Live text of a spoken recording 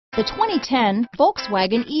The 2010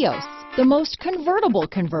 Volkswagen Eos, the most convertible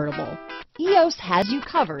convertible. Eos has you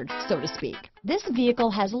covered, so to speak. This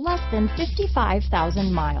vehicle has less than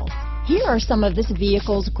 55,000 miles. Here are some of this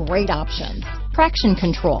vehicle's great options: traction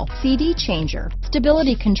control, CD changer,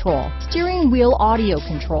 stability control, steering wheel audio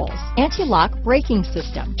controls, anti-lock braking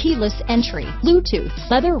system, keyless entry, Bluetooth,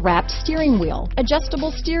 leather-wrapped steering wheel,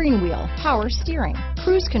 adjustable steering wheel, power steering,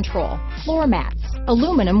 cruise control, floor mats,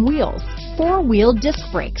 aluminum wheels, four-wheel disc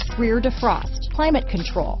brakes, rear defrost, climate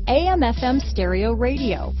control, AM/FM stereo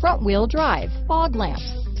radio, front-wheel drive, fog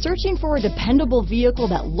lamps. Searching for a dependable vehicle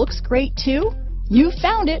that looks great too? You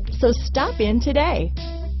found it, so stop in today.